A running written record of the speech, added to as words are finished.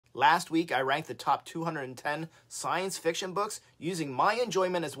Last week, I ranked the top 210 science fiction books using my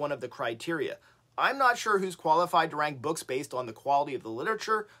enjoyment as one of the criteria. I'm not sure who's qualified to rank books based on the quality of the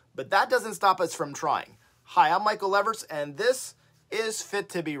literature, but that doesn't stop us from trying. Hi, I'm Michael Leverts, and this is Fit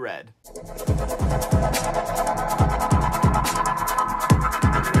to be Read.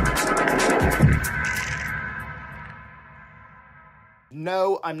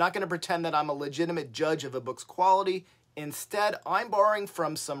 No, I'm not going to pretend that I'm a legitimate judge of a book's quality. Instead, I'm borrowing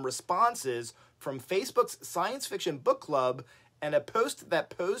from some responses from Facebook's Science Fiction Book Club and a post that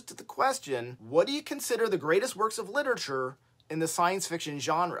posed the question, what do you consider the greatest works of literature in the science fiction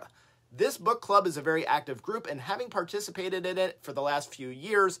genre? This book club is a very active group, and having participated in it for the last few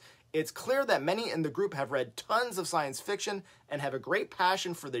years, it's clear that many in the group have read tons of science fiction and have a great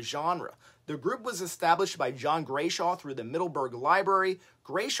passion for the genre. The group was established by John Grayshaw through the Middleburg Library.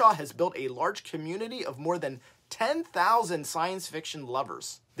 Grayshaw has built a large community of more than 10,000 science fiction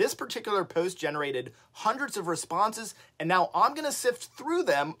lovers. This particular post generated hundreds of responses, and now I'm going to sift through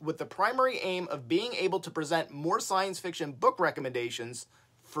them with the primary aim of being able to present more science fiction book recommendations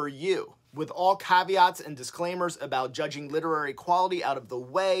for you. With all caveats and disclaimers about judging literary quality out of the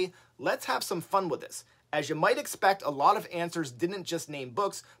way, let's have some fun with this. As you might expect, a lot of answers didn't just name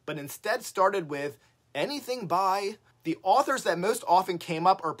books, but instead started with anything by. The authors that most often came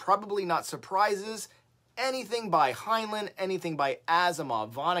up are probably not surprises. Anything by Heinlein, anything by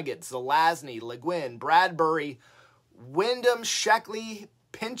Asimov, Vonnegut, Zelazny, LeGuin, Bradbury, Wyndham, Shelley,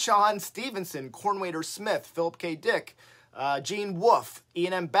 Pynchon, Stevenson, Cornwater Smith, Philip K. Dick, Gene Wolfe,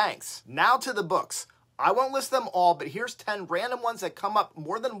 Ian M. Banks. Now to the books. I won't list them all, but here's 10 random ones that come up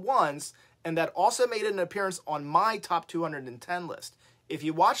more than once and that also made an appearance on my top 210 list. If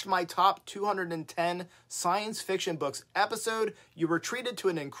you watched my top 210 science fiction books episode, you were treated to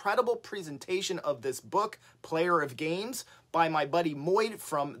an incredible presentation of this book, Player of Games, by my buddy Moyd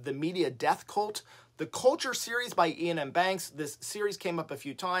from the Media Death Cult. The Culture series by Ian M. Banks. This series came up a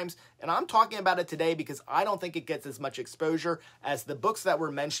few times, and I'm talking about it today because I don't think it gets as much exposure as the books that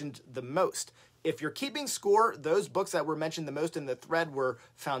were mentioned the most. If you're keeping score, those books that were mentioned the most in the thread were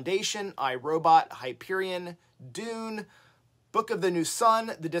Foundation, I, Robot, Hyperion, Dune, Book of the New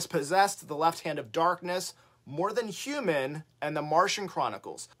Sun, The Dispossessed, The Left Hand of Darkness, More Than Human, and The Martian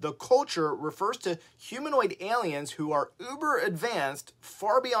Chronicles. The Culture refers to humanoid aliens who are uber advanced,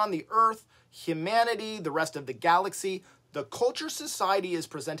 far beyond the Earth, humanity, the rest of the galaxy. The Culture Society is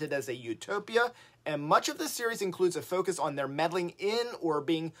presented as a utopia, and much of the series includes a focus on their meddling in or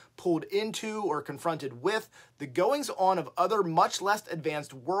being pulled into or confronted with the goings-on of other much less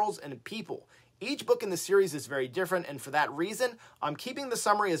advanced worlds and people. Each book in the series is very different, and for that reason, I'm keeping the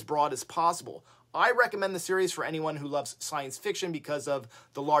summary as broad as possible. I recommend the series for anyone who loves science fiction because of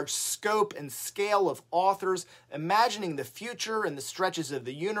the large scope and scale of authors imagining the future and the stretches of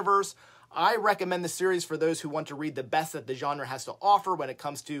the universe. I recommend the series for those who want to read the best that the genre has to offer when it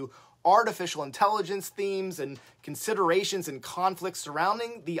comes to artificial intelligence themes and considerations and conflicts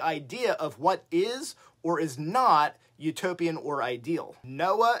surrounding the idea of what is or is not utopian or ideal.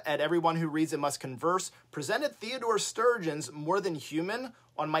 Noah, at Everyone Who Reads It Must Converse, presented Theodore Sturgeon's More Than Human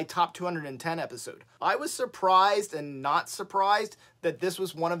on my top 210 episode. I was surprised and not surprised that this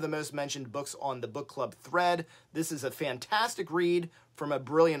was one of the most mentioned books on the book club thread. This is a fantastic read from a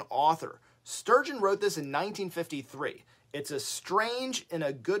brilliant author. Sturgeon wrote this in 1953. It's a strange, in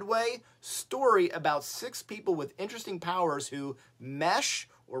a good way, story about 6 people with interesting powers who mesh,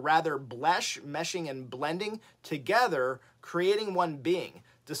 or rather blesh, meshing and blending together, creating one being.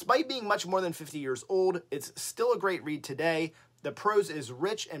 Despite being much more than 50 years old, it's still a great read today. The prose is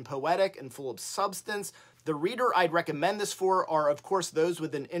rich and poetic and full of substance. The reader I'd recommend this for are, of course, those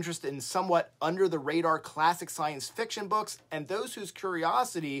with an interest in somewhat under-the-radar classic science fiction books, and those whose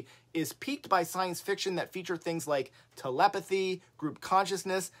curiosity is piqued by science fiction that feature things like telepathy, group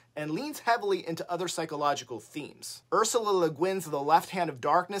consciousness, and leans heavily into other psychological themes. Ursula Le Guin's The Left Hand of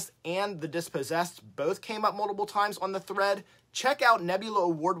Darkness and The Dispossessed both came up multiple times on the thread. Check out Nebula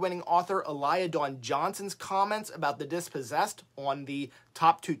Award-winning author Elia Dawn Johnson's comments about The Dispossessed on the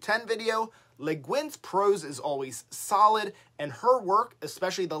Top 210 video. Le Guin's prose is always solid, and her work,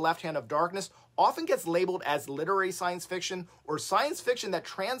 especially The Left Hand of Darkness, often gets labeled as literary science fiction or science fiction that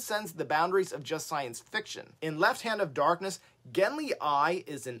transcends the boundaries of just science fiction. In Left Hand of Darkness, Genly I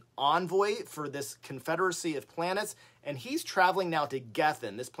is an envoy for this confederacy of planets, and he's traveling now to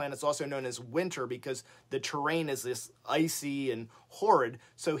Gethin. This planet's also known as Winter because the terrain is this icy and horrid.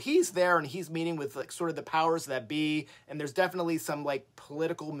 So he's there and he's meeting with like sort of the powers that be, and there's definitely some like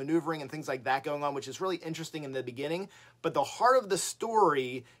political maneuvering and things like that going on, which is really interesting in the beginning. But the heart of the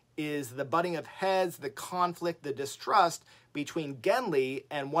story is the butting of heads, the conflict, the distrust between Genly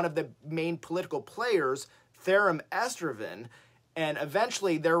and one of the main political players, Therum Estervin, and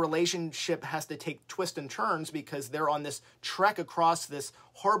eventually their relationship has to take twists and turns because they're on this trek across this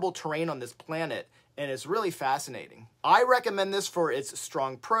horrible terrain on this planet, and it's really fascinating. I recommend this for its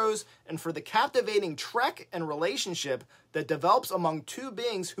strong prose and for the captivating trek and relationship that develops among two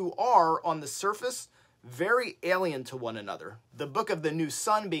beings who are, on the surface, very alien to one another. The Book of the New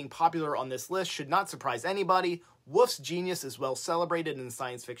Sun being popular on this list should not surprise anybody. Wolfe's genius is well celebrated in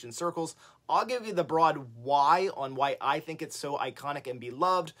science fiction circles. I'll give you the broad why on why I think it's so iconic and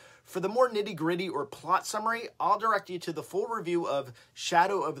beloved. For the more nitty-gritty or plot summary, I'll direct you to the full review of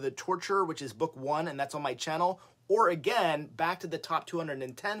Shadow of the Torture, which is book 1, and that's on my channel. Or again, back to the top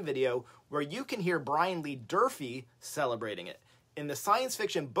 210 video, where you can hear Brian Lee Durfee celebrating it. In the Science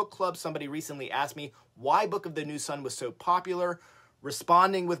Fiction Book Club, somebody recently asked me why Book of the New Sun was so popular.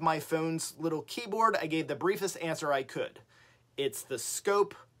 Responding with my phone's little keyboard, I gave the briefest answer I could. It's the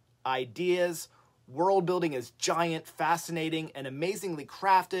scope, ideas, world building is giant, fascinating, and amazingly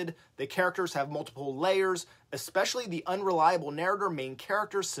crafted. The characters have multiple layers, especially the unreliable narrator main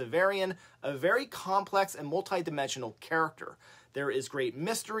character, Severian, a very complex and multidimensional character. There is great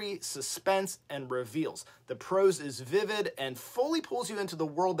mystery, suspense, and reveals. The prose is vivid and fully pulls you into the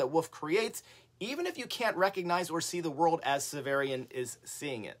world that Wolfe creates, even if you can't recognize or see the world as Severian is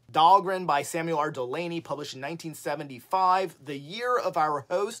seeing it. Dhalgren by Samuel R. Delany, published in 1975, the year of our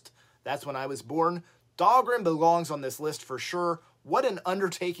host. That's when I was born. Dhalgren belongs on this list for sure. What an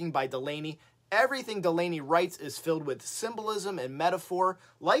undertaking by Delany. Everything Delany writes is filled with symbolism and metaphor.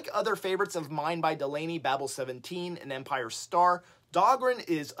 Like other favorites of mine by Delany, Babel 17 and Empire Star, Dhalgren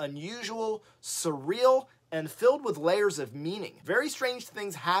is unusual, surreal, and filled with layers of meaning. Very strange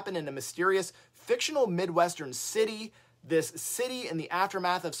things happen in a mysterious, fictional Midwestern city. This city, in the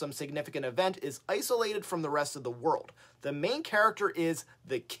aftermath of some significant event, is isolated from the rest of the world. The main character is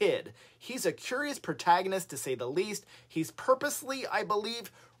the kid. He's a curious protagonist, to say the least. He's purposely, I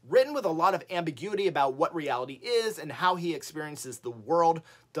believe, written with a lot of ambiguity about what reality is and how he experiences the world.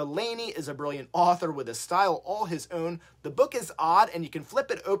 Delany is a brilliant author with a style all his own. The book is odd, and you can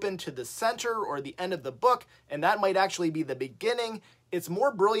flip it open to the center or the end of the book, and that might actually be the beginning. It's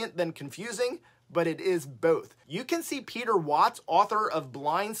more brilliant than confusing, but it is both. You can see Peter Watts, author of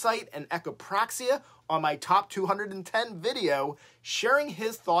Blindsight and Echopraxia, on my top 210 video, sharing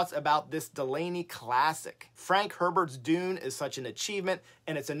his thoughts about this Delany classic. Frank Herbert's Dune is such an achievement,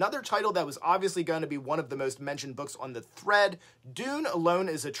 and it's another title that was obviously going to be one of the most mentioned books on the thread. Dune alone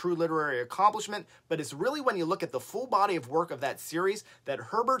is a true literary accomplishment, but it's really when you look at the full body of work of that series that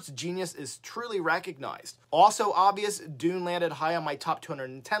Herbert's genius is truly recognized. Also obvious, Dune landed high on my top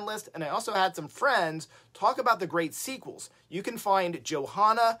 210 list, and I also had some friends talk about the great sequels. You can find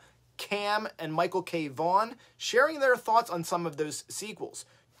Johanna, Cam, and Michael K. Vaughn sharing their thoughts on some of those sequels.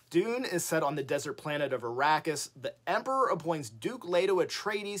 Dune is set on the desert planet of Arrakis. The Emperor appoints Duke Leto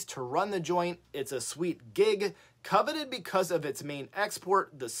Atreides to run the joint. It's a sweet gig, coveted because of its main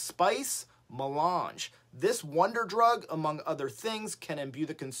export, the spice, melange. This wonder drug, among other things, can imbue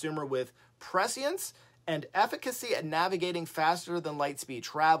the consumer with prescience and efficacy at navigating faster than light speed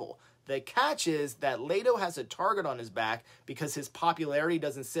travel. The catch is that Leto has a target on his back because his popularity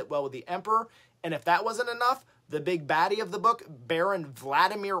doesn't sit well with the Emperor, and if that wasn't enough, the big baddie of the book, Baron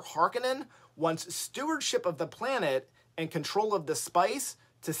Vladimir Harkonnen, wants stewardship of the planet and control of the spice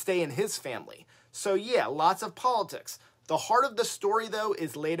to stay in his family. So yeah, lots of politics. The heart of the story, though,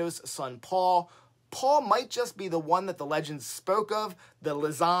 is Leto's son Paul. Paul might just be the one that the legends spoke of, the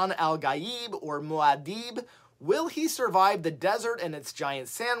Lisan al-Gaib or Muad'Dib. Will he survive the desert and its giant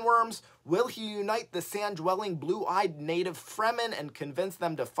sandworms? Will he unite the sand-dwelling, blue-eyed native Fremen and convince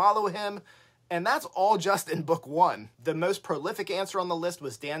them to follow him? And that's all just in book 1. The most prolific answer on the list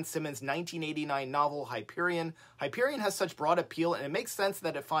was Dan Simmons' 1989 novel, Hyperion. Hyperion has such broad appeal, and it makes sense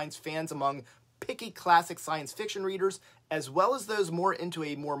that it finds fans among picky classic science fiction readers, as well as those more into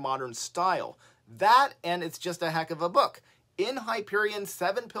a more modern style. That, and it's just a heck of a book. In Hyperion,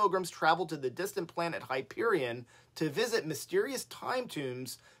 7 pilgrims travel to the distant planet Hyperion to visit mysterious time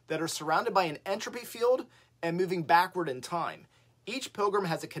tombs that are surrounded by an entropy field and moving backward in time. Each pilgrim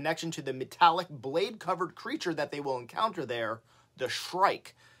has a connection to the metallic, blade-covered creature that they will encounter there, the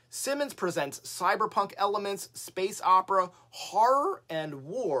Shrike. Simmons presents cyberpunk elements, space opera, horror, and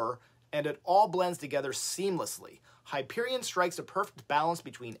war, and it all blends together seamlessly. Hyperion strikes a perfect balance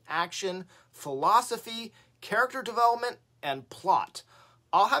between action, philosophy, character development, and plot.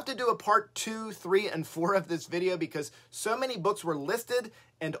 I'll have to do a part 2, 3, and 4 of this video because so many books were listed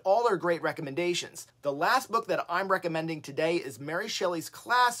and all are great recommendations. The last book that I'm recommending today is Mary Shelley's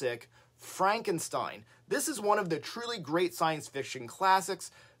classic, Frankenstein. This is one of the truly great science fiction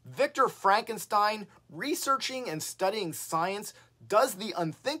classics. Victor Frankenstein, researching and studying science, does the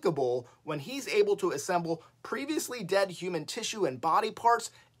unthinkable when he's able to assemble previously dead human tissue and body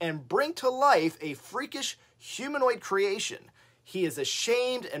parts and bring to life a freakish humanoid creation. He is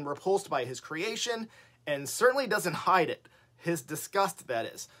ashamed and repulsed by his creation, and certainly doesn't hide it. His disgust, that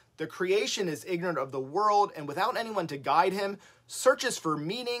is. The creation is ignorant of the world, and without anyone to guide him, searches for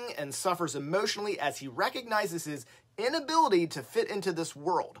meaning and suffers emotionally as he recognizes his inability to fit into this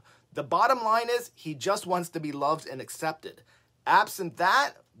world. The bottom line is, he just wants to be loved and accepted. Absent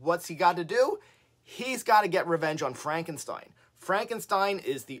that, what's he got to do? He's got to get revenge on Frankenstein. Frankenstein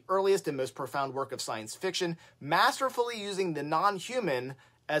is the earliest and most profound work of science fiction, masterfully using the non-human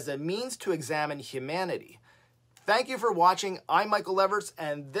as a means to examine humanity. Thank you for watching. I'm Michael Everts,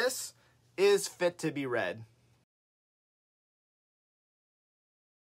 and this is Fit to be Read.